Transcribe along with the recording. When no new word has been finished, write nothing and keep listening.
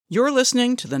You're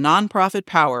listening to the Nonprofit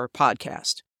Power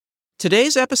podcast.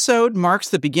 Today's episode marks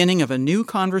the beginning of a new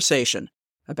conversation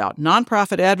about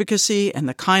nonprofit advocacy and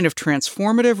the kind of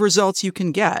transformative results you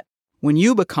can get when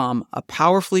you become a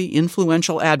powerfully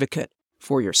influential advocate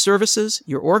for your services,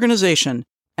 your organization,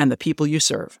 and the people you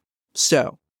serve.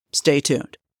 So, stay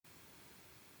tuned.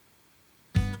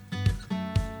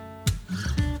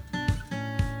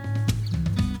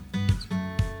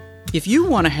 If you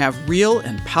want to have real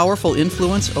and powerful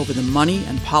influence over the money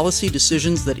and policy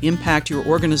decisions that impact your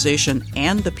organization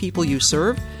and the people you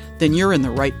serve, then you're in the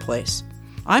right place.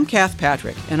 I'm Kath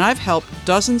Patrick, and I've helped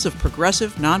dozens of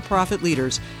progressive nonprofit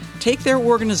leaders take their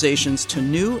organizations to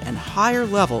new and higher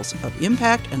levels of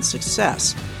impact and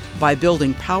success by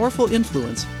building powerful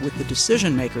influence with the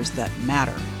decision makers that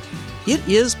matter. It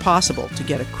is possible to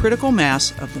get a critical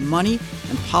mass of the money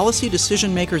and policy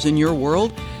decision makers in your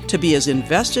world to be as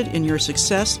invested in your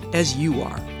success as you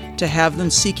are, to have them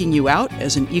seeking you out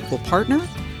as an equal partner,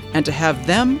 and to have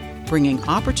them bringing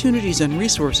opportunities and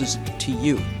resources to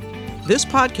you. This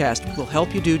podcast will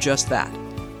help you do just that.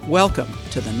 Welcome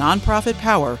to the Nonprofit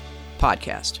Power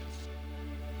podcast.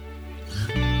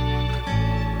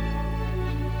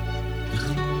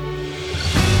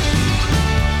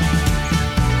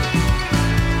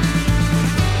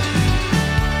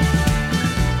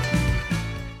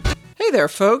 Hey there,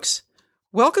 folks.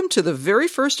 Welcome to the very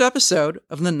first episode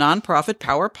of the Nonprofit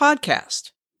Power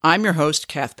podcast. I'm your host,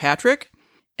 Kath Patrick,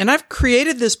 and I've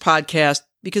created this podcast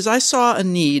because I saw a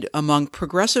need among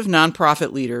progressive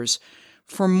nonprofit leaders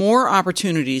for more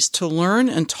opportunities to learn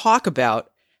and talk about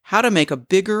how to make a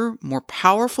bigger, more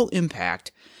powerful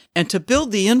impact and to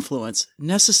build the influence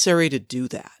necessary to do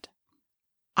that.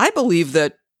 I believe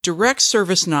that direct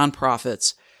service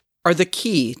nonprofits are the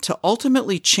key to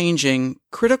ultimately changing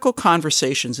critical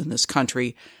conversations in this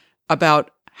country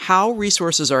about how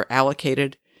resources are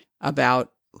allocated,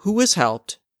 about who is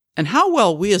helped, and how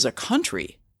well we as a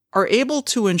country are able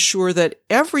to ensure that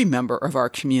every member of our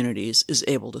communities is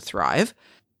able to thrive,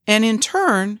 and in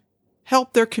turn,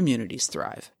 help their communities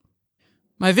thrive.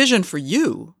 My vision for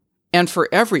you, and for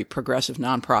every progressive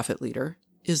nonprofit leader,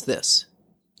 is this.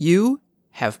 You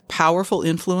have powerful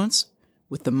influence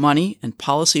with the money and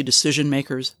policy decision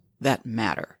makers that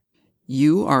matter.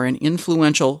 You are an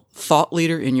influential thought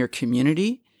leader in your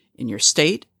community, in your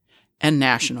state, and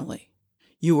nationally.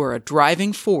 You are a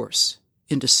driving force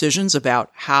in decisions about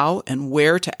how and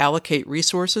where to allocate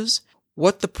resources,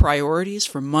 what the priorities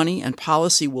for money and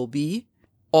policy will be,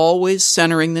 always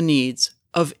centering the needs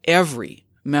of every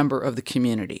member of the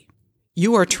community.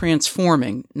 You are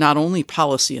transforming not only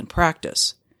policy and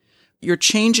practice, you're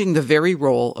changing the very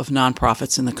role of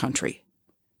nonprofits in the country.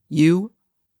 You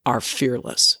are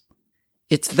fearless.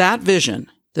 It's that vision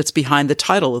that's behind the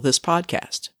title of this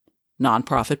podcast,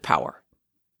 Nonprofit Power.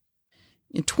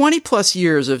 In 20 plus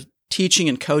years of teaching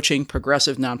and coaching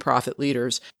progressive nonprofit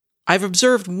leaders, I've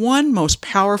observed one most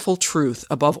powerful truth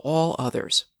above all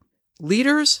others.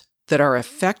 Leaders that are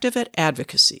effective at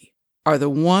advocacy are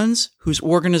the ones whose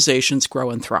organizations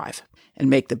grow and thrive and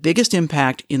make the biggest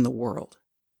impact in the world.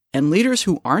 And leaders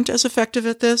who aren't as effective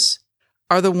at this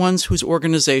are the ones whose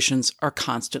organizations are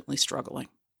constantly struggling.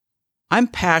 I'm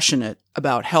passionate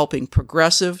about helping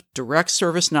progressive, direct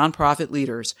service nonprofit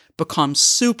leaders become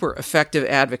super effective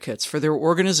advocates for their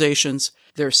organizations,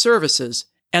 their services,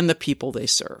 and the people they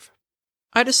serve.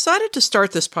 I decided to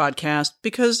start this podcast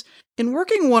because in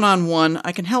working one-on-one,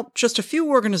 I can help just a few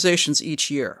organizations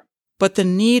each year. But the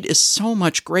need is so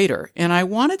much greater, and I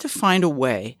wanted to find a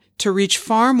way to reach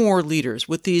far more leaders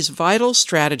with these vital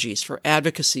strategies for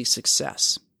advocacy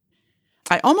success.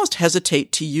 I almost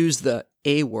hesitate to use the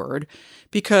A word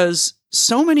because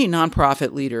so many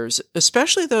nonprofit leaders,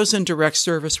 especially those in direct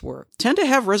service work, tend to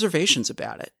have reservations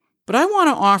about it. But I want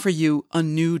to offer you a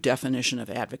new definition of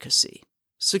advocacy.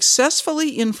 Successfully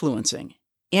influencing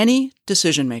any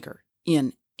decision maker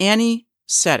in any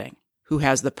setting who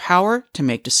has the power to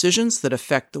make decisions that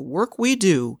affect the work we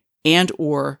do and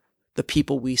or the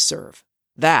people we serve.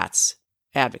 That's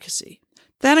advocacy.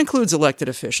 That includes elected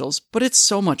officials, but it's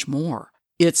so much more.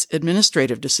 It's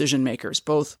administrative decision makers,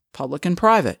 both public and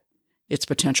private. It's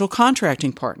potential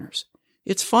contracting partners.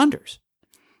 It's funders.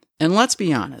 And let's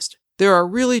be honest, there are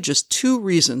really just two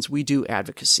reasons we do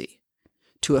advocacy: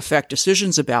 to affect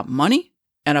decisions about money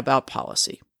and about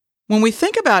policy. When we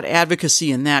think about advocacy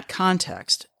in that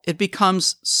context, it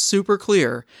becomes super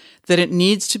clear that it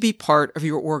needs to be part of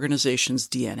your organization's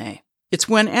DNA. It's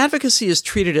when advocacy is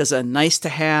treated as a nice to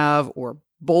have or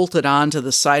bolted onto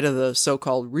the side of the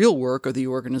so-called real work of the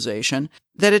organization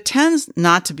that it tends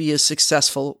not to be as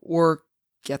successful or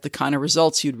get the kind of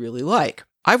results you'd really like.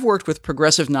 I've worked with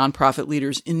progressive nonprofit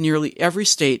leaders in nearly every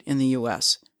state in the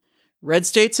U.S. Red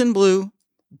states in blue,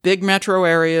 big metro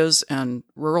areas and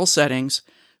rural settings,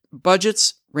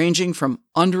 budgets ranging from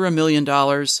under $1 million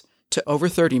to over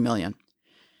 $30 million.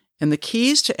 And the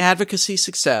keys to advocacy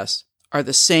success are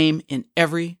the same in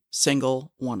every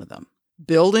single one of them.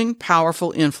 Building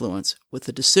powerful influence with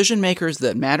the decision makers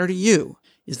that matter to you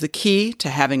is the key to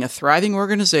having a thriving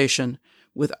organization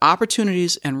with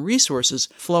opportunities and resources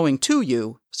flowing to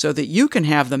you so that you can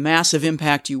have the massive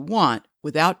impact you want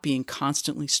without being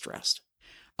constantly stressed.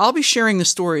 I'll be sharing the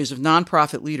stories of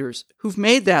nonprofit leaders who've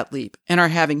made that leap and are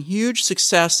having huge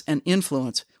success and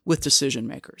influence with decision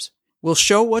makers. We'll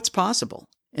show what's possible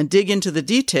and dig into the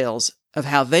details of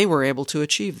how they were able to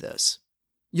achieve this.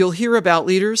 You'll hear about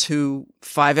leaders who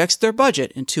 5x'd their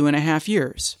budget in 2.5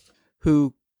 years,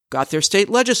 who got their state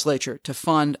legislature to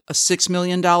fund a $6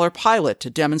 million pilot to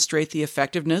demonstrate the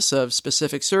effectiveness of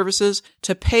specific services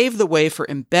to pave the way for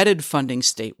embedded funding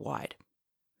statewide,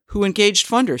 who engaged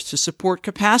funders to support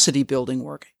capacity building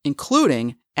work,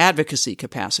 including advocacy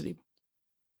capacity,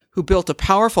 who built a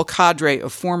powerful cadre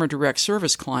of former direct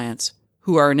service clients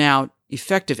who are now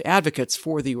effective advocates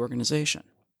for the organization.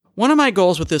 One of my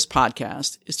goals with this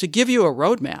podcast is to give you a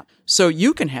roadmap so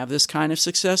you can have this kind of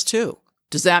success too.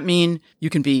 Does that mean you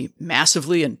can be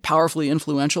massively and powerfully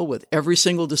influential with every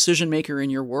single decision maker in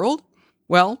your world?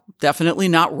 Well, definitely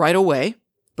not right away,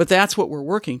 but that's what we're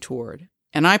working toward.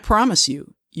 And I promise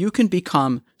you, you can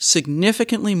become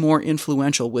significantly more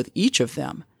influential with each of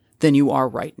them than you are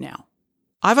right now.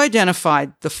 I've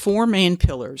identified the 4 main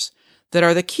pillars that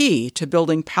are the key to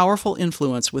building powerful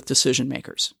influence with decision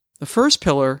makers. The first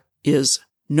pillar is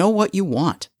know what you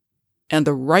want and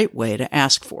the right way to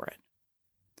ask for it.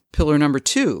 Pillar number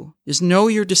 2 is know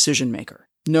your decision maker.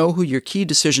 Know who your key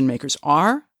decision makers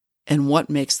are and what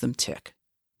makes them tick.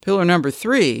 Pillar number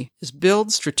 3 is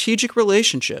build strategic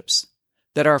relationships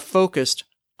that are focused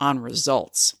on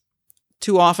results.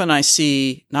 Too often I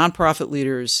see nonprofit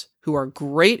leaders who are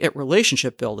great at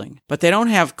relationship building, but they don't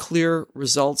have clear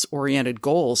results-oriented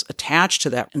goals attached to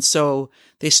that. And so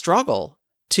they struggle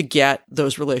to get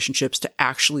those relationships to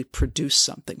actually produce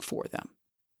something for them.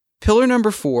 Pillar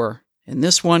number 4, and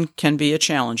this one can be a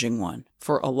challenging one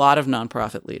for a lot of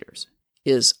nonprofit leaders,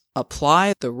 is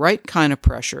apply the right kind of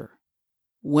pressure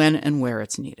when and where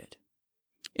it's needed.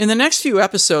 In the next few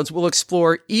episodes, we'll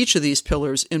explore each of these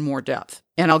pillars in more depth,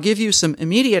 and I'll give you some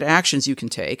immediate actions you can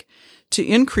take to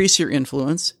increase your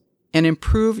influence and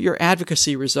improve your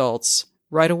advocacy results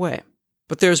right away.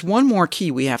 But there's one more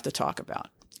key we have to talk about,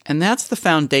 and that's the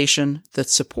foundation that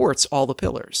supports all the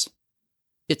pillars.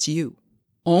 It's you.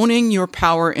 Owning your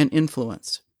power and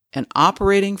influence and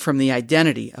operating from the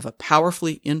identity of a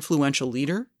powerfully influential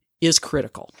leader is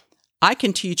critical. I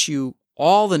can teach you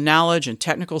all the knowledge and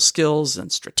technical skills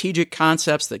and strategic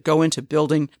concepts that go into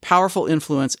building powerful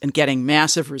influence and getting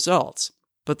massive results.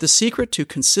 But the secret to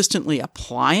consistently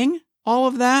applying all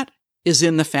of that is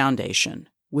in the foundation,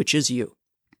 which is you.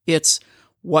 It's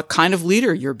what kind of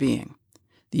leader you're being,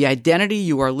 the identity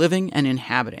you are living and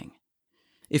inhabiting.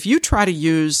 If you try to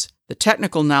use the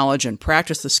technical knowledge and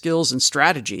practice the skills and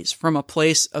strategies from a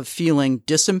place of feeling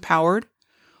disempowered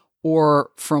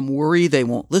or from worry they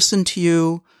won't listen to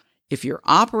you, if you're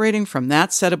operating from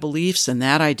that set of beliefs and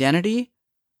that identity,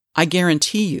 I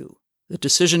guarantee you the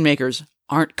decision makers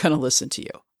aren't going to listen to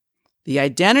you. The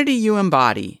identity you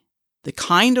embody, the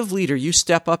kind of leader you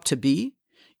step up to be,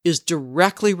 is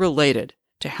directly related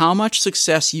to how much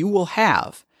success you will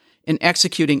have in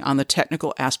executing on the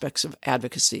technical aspects of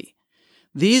advocacy.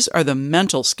 These are the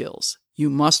mental skills you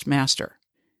must master.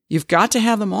 You've got to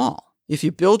have them all. If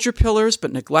you build your pillars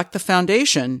but neglect the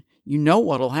foundation, you know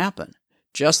what'll happen.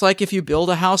 Just like if you build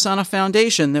a house on a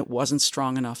foundation that wasn't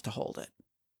strong enough to hold it.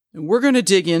 And we're going to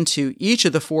dig into each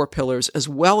of the 4 pillars as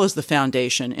well as the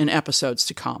foundation in episodes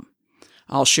to come.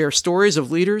 I'll share stories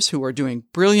of leaders who are doing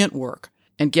brilliant work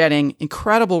and getting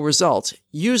incredible results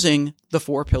using the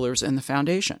 4 pillars and the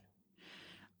foundation.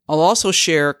 I'll also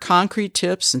share concrete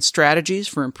tips and strategies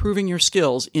for improving your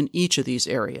skills in each of these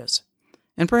areas.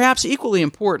 And perhaps equally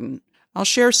important, I'll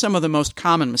share some of the most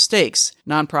common mistakes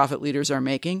nonprofit leaders are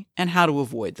making and how to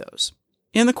avoid those.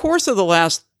 In the course of the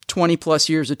last 20 plus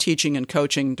years of teaching and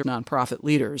coaching nonprofit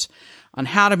leaders on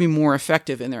how to be more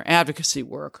effective in their advocacy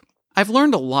work, I've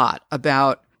learned a lot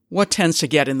about what tends to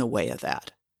get in the way of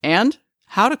that and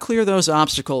how to clear those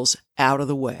obstacles out of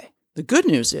the way. The good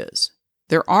news is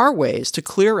there are ways to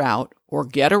clear out or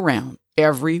get around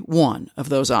every one of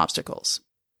those obstacles.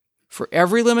 For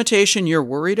every limitation you're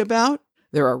worried about,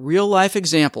 there are real-life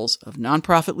examples of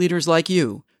nonprofit leaders like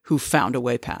you who found a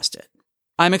way past it.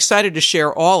 I'm excited to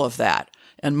share all of that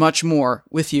and much more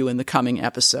with you in the coming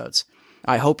episodes.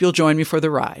 I hope you'll join me for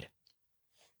the ride.